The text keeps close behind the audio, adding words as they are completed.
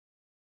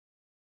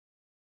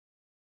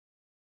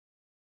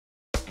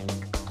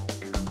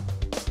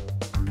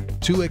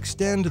To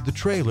extend the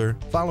trailer,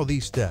 follow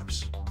these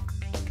steps.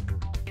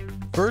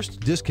 First,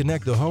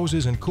 disconnect the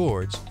hoses and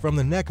cords from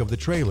the neck of the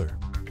trailer.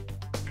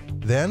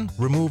 Then,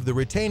 remove the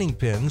retaining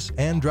pins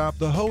and drop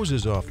the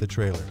hoses off the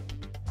trailer.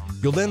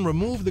 You'll then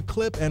remove the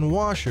clip and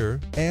washer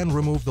and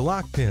remove the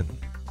lock pin.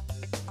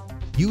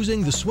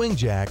 Using the swing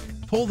jack,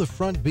 pull the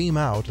front beam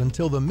out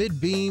until the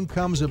mid-beam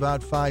comes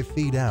about 5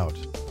 feet out,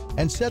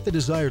 and set the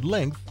desired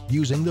length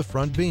using the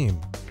front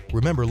beam.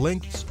 Remember,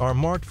 lengths are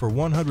marked for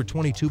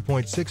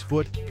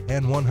 122.6-foot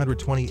and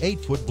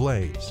 128-foot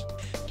blades.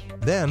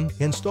 Then,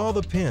 install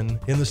the pin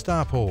in the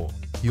stop hole.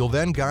 You'll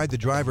then guide the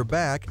driver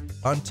back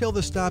until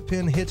the stop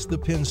pin hits the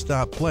pin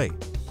stop plate.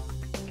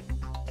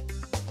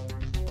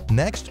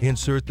 Next,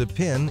 insert the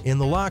pin in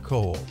the lock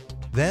hole.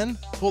 Then,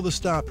 pull the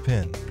stop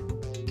pin.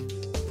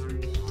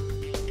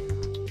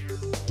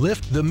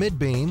 Lift the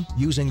mid-beam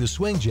using the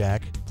swing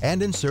jack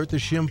and insert the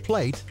shim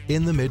plate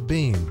in the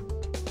mid-beam.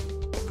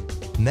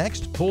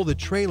 Next, pull the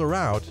trailer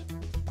out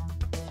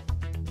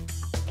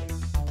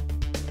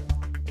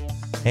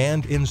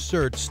and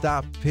insert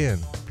stop pin.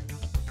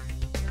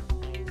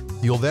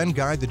 You'll then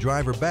guide the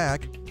driver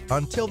back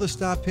until the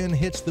stop pin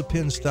hits the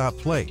pin stop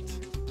plate.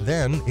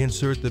 Then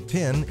insert the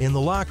pin in the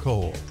lock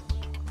hole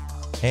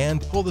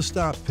and pull the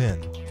stop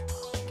pin.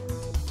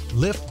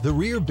 Lift the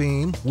rear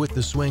beam with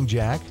the swing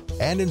jack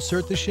and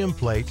insert the shim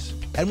plates,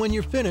 and when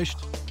you're finished,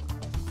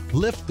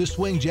 lift the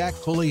swing jack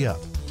fully up.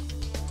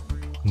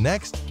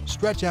 Next,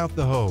 stretch out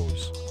the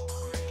hose.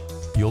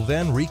 You'll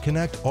then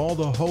reconnect all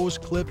the hose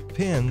clip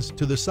pins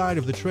to the side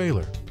of the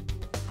trailer.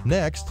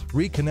 Next,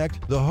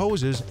 reconnect the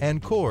hoses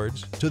and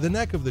cords to the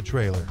neck of the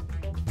trailer.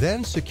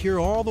 Then secure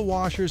all the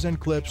washers and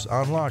clips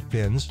on lock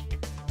pins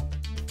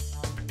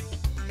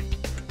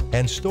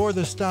and store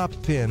the stop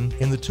pin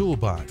in the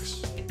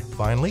toolbox.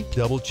 Finally,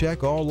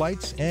 double-check all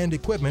lights and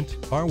equipment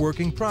are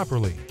working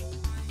properly.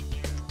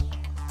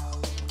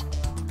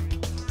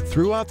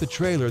 Throughout the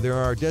trailer, there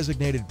are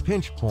designated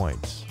pinch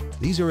points.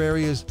 These are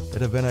areas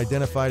that have been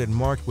identified and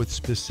marked with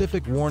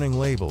specific warning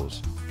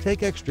labels.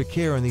 Take extra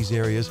care in these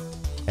areas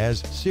as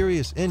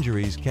serious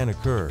injuries can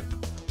occur.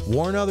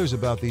 Warn others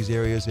about these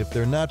areas if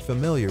they're not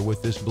familiar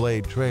with this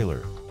blade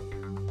trailer.